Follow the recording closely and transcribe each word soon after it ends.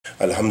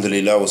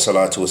Alhamdulillah wa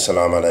salatu wa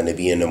salam ala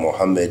nabiyyina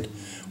Muhammad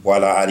wa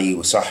ala alihi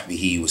wa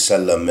sahbihi wa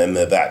sallam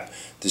amma ba'd.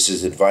 This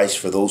is advice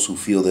for those who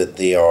feel that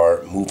they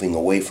are moving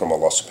away from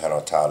Allah subhanahu wa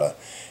ta'ala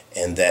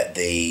and that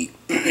they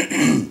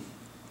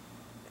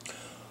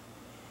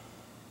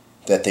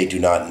that they do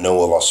not know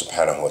Allah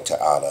subhanahu wa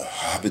ta'ala.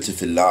 Hadeeth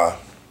fillah.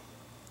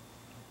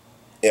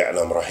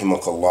 اعلم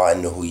رحمك الله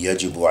أنه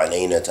يجب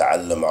علينا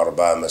تعلم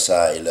أربع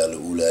مسائل.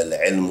 الأولى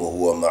العلم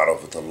وهو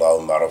معرفة الله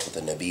ومعرفة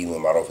النبي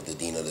ومعرفة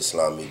دين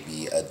الإسلام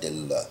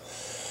بأدلة.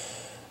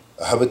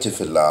 Hadeeth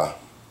fillah.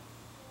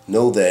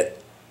 Know that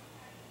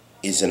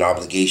it's an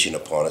obligation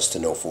upon us to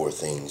know four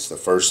things. The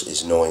first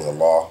is knowing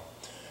Allah,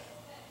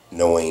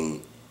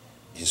 knowing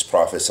His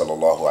Prophet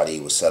sallallahu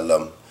alaihi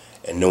wasallam,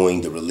 and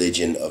knowing the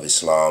religion of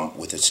Islam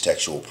with its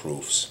textual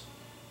proofs.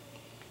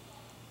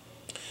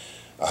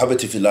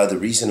 Hadeeth fillah, the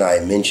reason I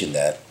mention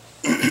that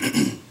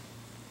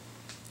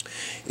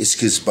is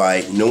because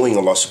by knowing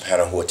Allah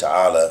subhanahu wa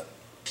ta'ala,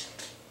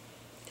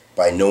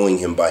 by knowing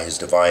Him by His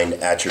divine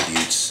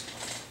attributes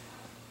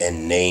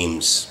and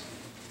names,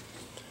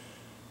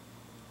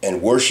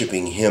 and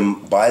worshiping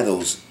Him by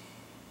those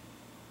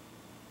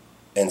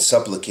and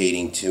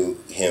supplicating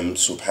to Him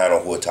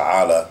subhanahu wa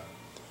ta'ala,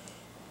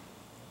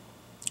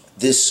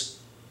 this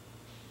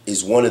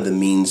is one of the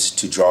means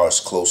to draw us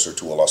closer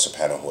to Allah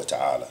subhanahu wa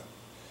ta'ala.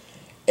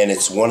 And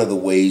it's one of the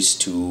ways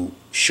to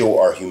show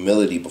our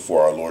humility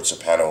before our Lord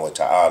subhanahu wa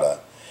ta'ala.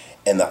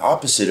 And the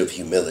opposite of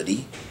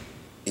humility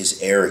is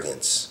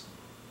arrogance.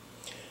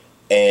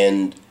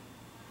 And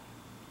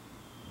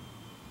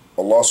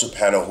Allah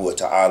subhanahu wa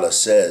ta'ala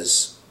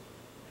says,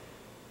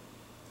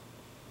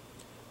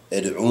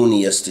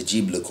 ادعوني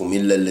يستجيب لكم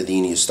إلا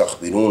الذين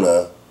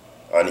يستكبرون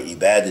عن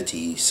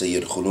عبادتي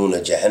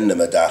سيدخلون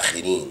جهنم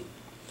داخرين.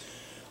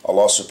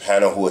 Allah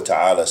subhanahu wa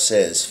ta'ala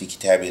says في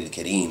كتابه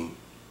الكريم,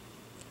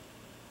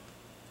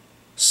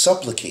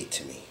 supplicate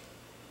to me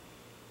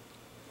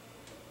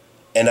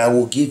and I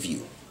will give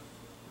you.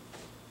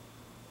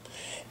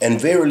 And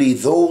verily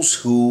those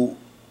who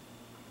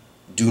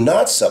do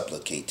not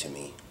supplicate to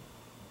me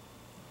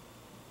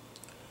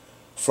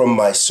from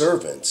my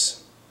servants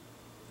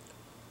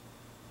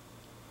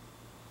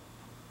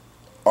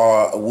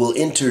will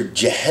enter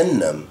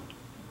Jahannam,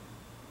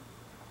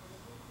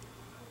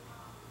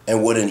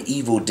 and what an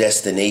evil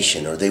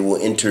destination, or they will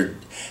enter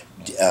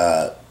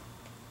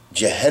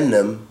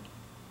Jahannam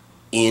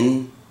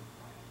in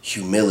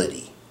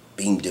humility,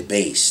 being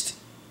debased.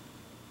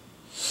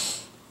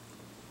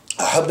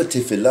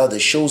 Hadeeth fillah, that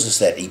shows us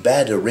that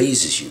ibadah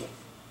raises you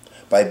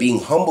by being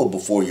humble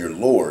before your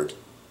Lord,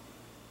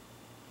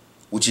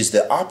 which is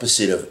the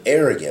opposite of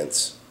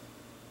arrogance,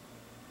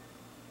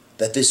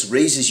 that this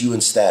raises you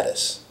in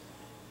status,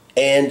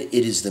 and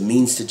it is the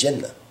means to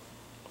Jannah,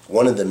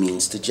 one of the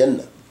means to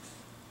Jannah.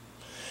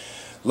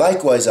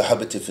 Likewise,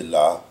 Hadeeth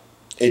fillah,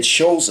 it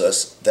shows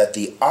us that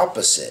the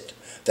opposite,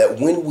 that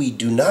when we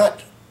do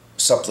not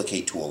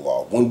supplicate to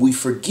Allah, when we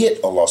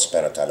forget Allah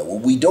subhanahu wa ta'ala,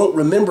 when we don't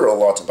remember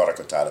Allah tabarak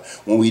wa ta'ala,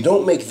 when we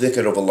don't make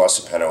dhikr of Allah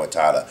subhanahu wa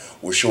ta'ala,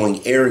 we're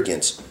showing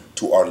arrogance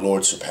to our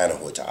Lord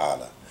subhanahu wa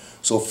ta'ala.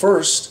 So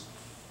first,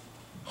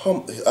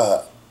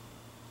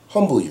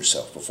 humble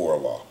yourself before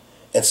Allah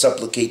and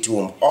supplicate to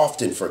Him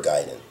often for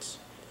guidance.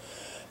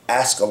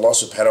 Ask Allah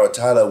subhanahu wa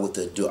ta'ala with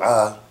the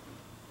dua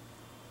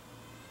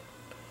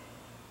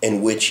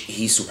in which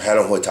He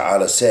subhanahu wa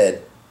ta'ala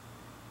said,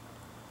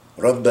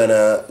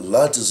 ربنا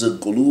لا تزغ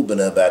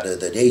قلوبنا بعد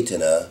إذ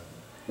هديتنا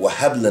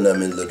وهب لنا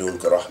من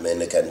لدنك رحمة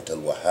إنك أنت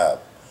الوهاب.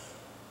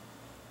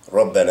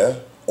 ربنا,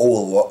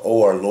 O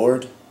our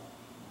Lord,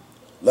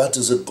 لا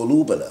تزغ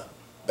قلوبنا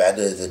بعد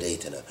إذ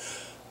هديتنا.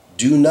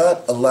 Do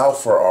not allow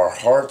for our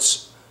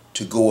hearts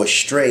to go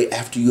astray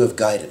after you have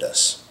guided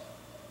us.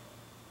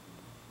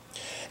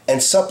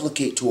 And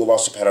supplicate to Allah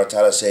subhanahu wa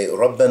ta'ala, say,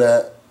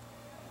 ربنا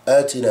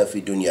آتنا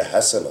في الدنيا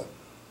حسنة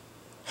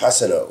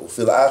حسنة وفي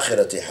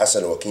الآخرة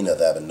حسنة وقنا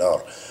عذاب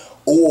النار.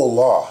 O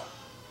Allah,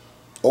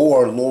 O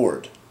our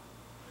Lord,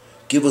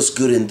 give us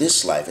good in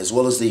this life as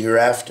well as the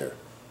hereafter,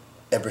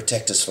 and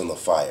protect us from the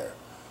fire.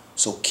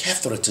 So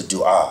kathrat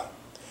dua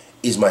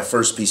is my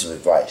first piece of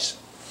advice.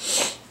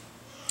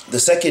 The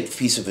second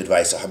piece of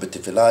advice,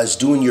 Hadeeth fillah, is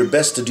doing your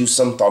best to do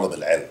some talab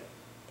al-ilm.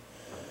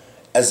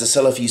 As the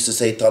Salaf used to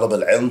say, talab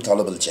al-ilm,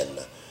 talab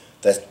al-jannah,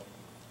 that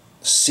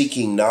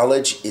seeking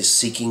knowledge is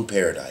seeking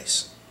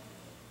paradise.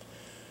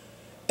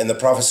 And the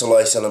Prophet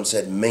ﷺ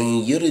said,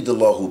 مَنْ يُرِدُ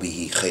اللَّهُ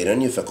بِهِ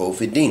خَيْرًا يُفَقِّهُهُ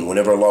فِي الدِّينِ.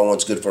 Whenever Allah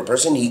wants good for a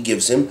person, He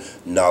gives him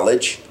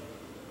knowledge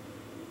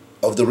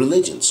of the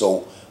religion.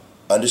 So,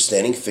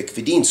 understanding fiqh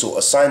fi din. So,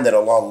 a sign that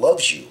Allah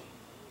loves you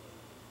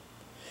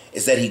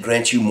is that He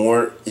grants you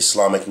more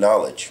Islamic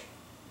knowledge.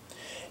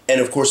 And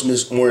of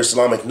course, more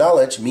Islamic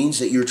knowledge means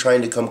that you're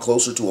trying to come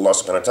closer to Allah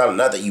subhanahu wa ta'ala.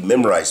 Not that you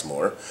memorize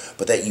more,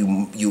 but that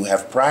you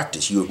have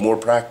practice, you have more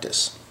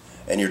practice.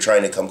 And you're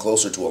trying to come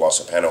closer to Allah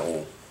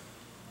subhanahu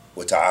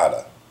wa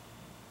ta'ala.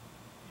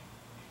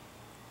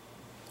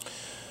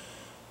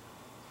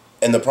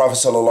 And the Prophet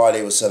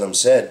ﷺ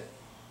said,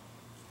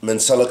 من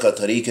سلك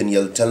طريقا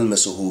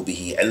يلتمسه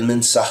به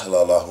علما سهل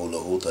الله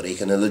له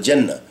طريقا إلى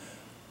الجنة.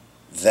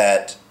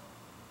 That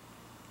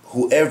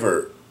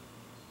whoever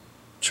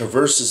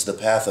traverses the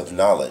path of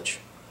knowledge,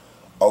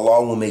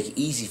 Allah will make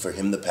easy for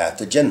him the path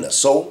to Jannah.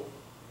 So,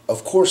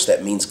 of course,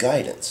 that means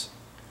guidance.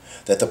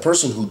 That the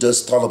person who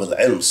does talab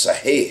al-ilm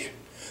sahih,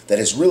 that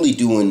is really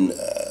doing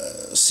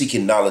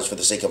seeking knowledge for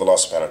the sake of Allah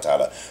subhanahu wa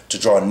ta'ala, to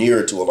draw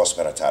nearer to Allah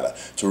subhanahu wa ta'ala,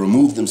 to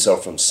remove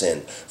themselves from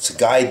sin, to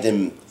guide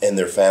them and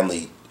their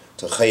family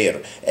to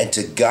khair, and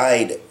to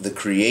guide the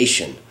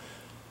creation,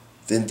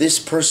 then this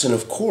person,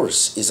 of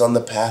course, is on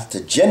the path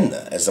to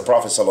Jannah, as the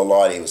Prophet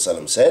sallallahu alaihi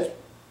wasallam said.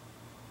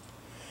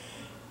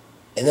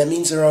 And that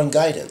means they're on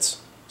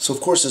guidance. So, of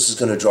course, this is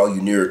going to draw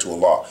you nearer to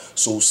Allah.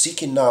 So,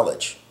 seeking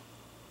knowledge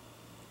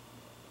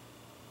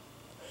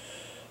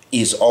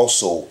is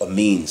also a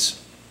means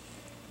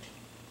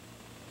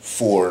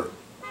for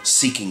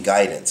seeking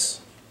guidance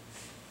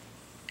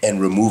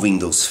and removing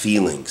those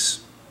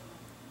feelings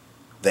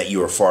that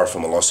you are far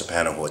from Allah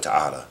subhanahu wa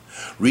ta'ala.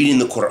 Reading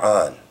the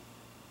Quran,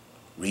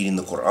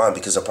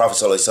 because the Prophet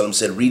ﷺ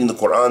said, reading the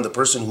Quran, the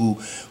person who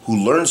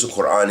learns the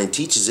Quran and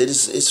teaches it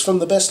is from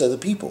the best of the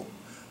people.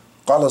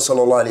 قال صلى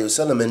الله عليه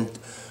وسلم,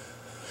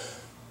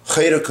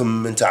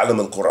 خيركم من تعلم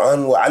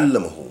القرآن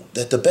وعلمه,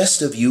 that the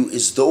best of you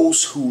is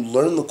those who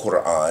learn the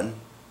Quran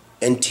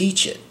and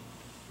teach it.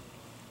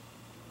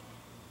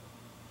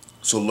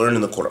 So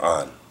learning the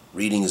Quran,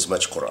 reading as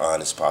much Quran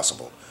as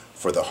possible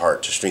for the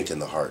heart, to strengthen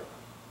the heart.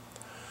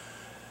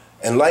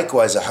 And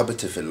likewise,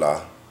 ahabati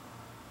fillah,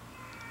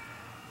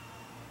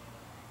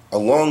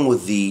 along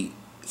with the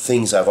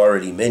things I've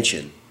already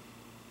mentioned,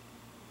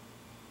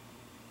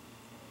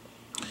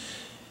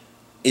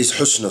 is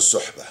husn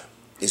al-suhbah,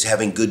 is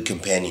having good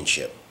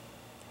companionship.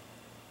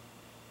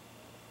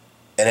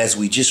 And as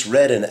we just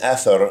read an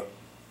athar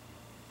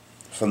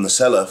from the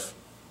Salaf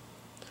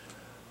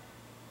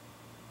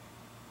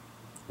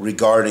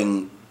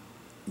regarding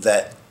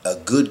that a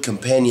good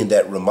companion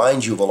that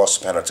reminds you of Allah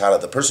subhanahu wa ta'ala,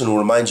 the person who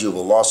reminds you of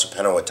Allah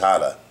subhanahu wa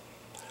ta'ala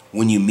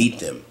when you meet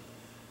them,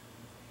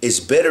 is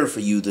better for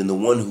you than the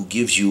one who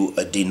gives you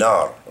a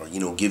dinar, or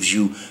gives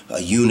you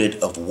a unit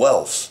of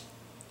wealth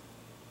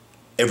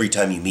every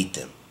time you meet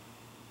them.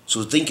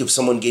 So think if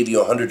someone gave you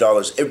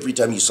 $100 every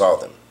time you saw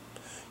them,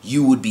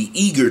 you would be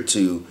eager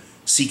to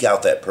seek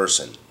out that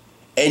person,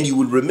 and you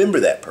would remember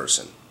that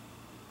person.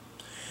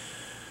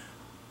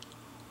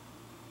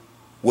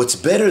 What's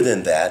better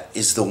than that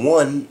is the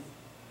one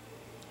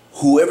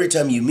who every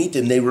time you meet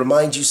them, they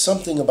remind you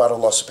something about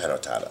Allah subhanahu wa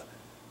ta'ala.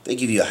 They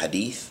give you a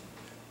hadith,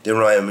 they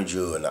remind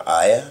you an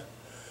ayah,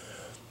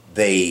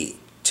 they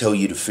tell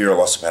you to fear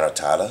Allah subhanahu wa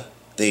ta'ala,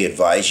 they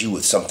advise you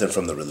with something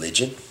from the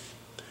religion,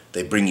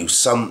 they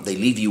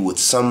leave you with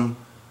some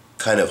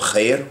kind of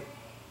khair,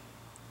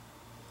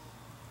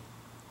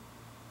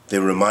 they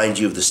remind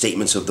you of the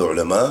statements of the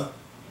ulama,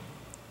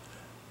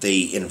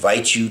 they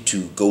invite you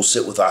to go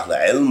sit with Ahl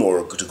Ilm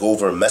or to go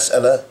over a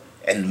mas'ala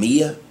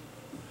ilmiya,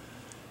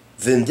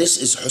 then this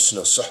is husn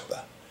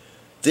al-suhbah.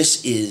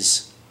 This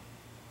is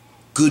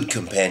good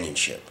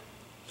companionship,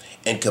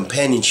 and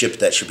companionship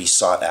that should be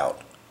sought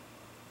out.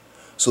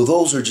 So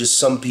those are just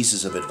some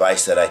pieces of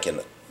advice that I can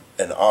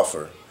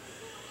offer.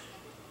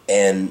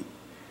 And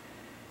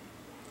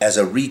as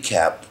a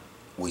recap,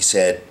 we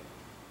said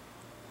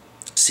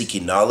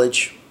seeking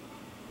knowledge,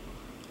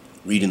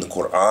 reading the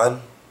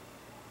Quran,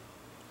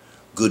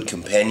 good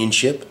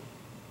companionship,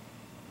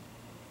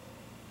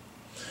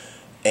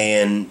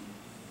 and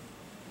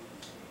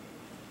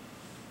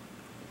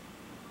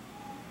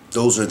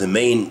those are the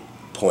main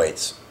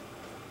points.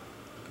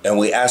 And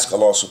we ask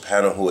Allah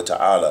subhanahu wa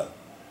ta'ala,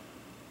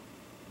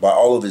 by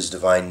all of His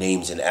divine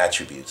names and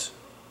attributes,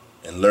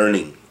 and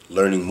learning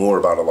more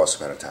about Allah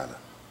subhanahu wa ta'ala,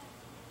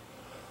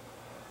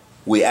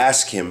 we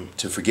ask Him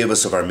to forgive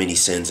us of our many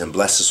sins and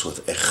bless us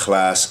with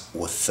ikhlas,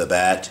 with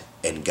thabat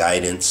and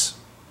guidance,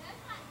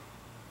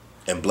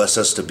 and bless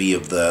us to be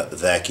of the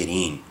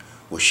dhakireen,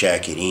 wa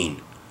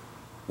shakireen,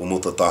 wa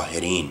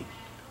mutatahireen.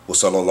 Wa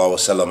sallallahu wa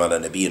sallam ala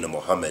nabiyyina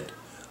Muhammad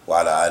wa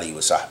ala alihi wa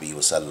sahbihi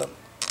wa sallam.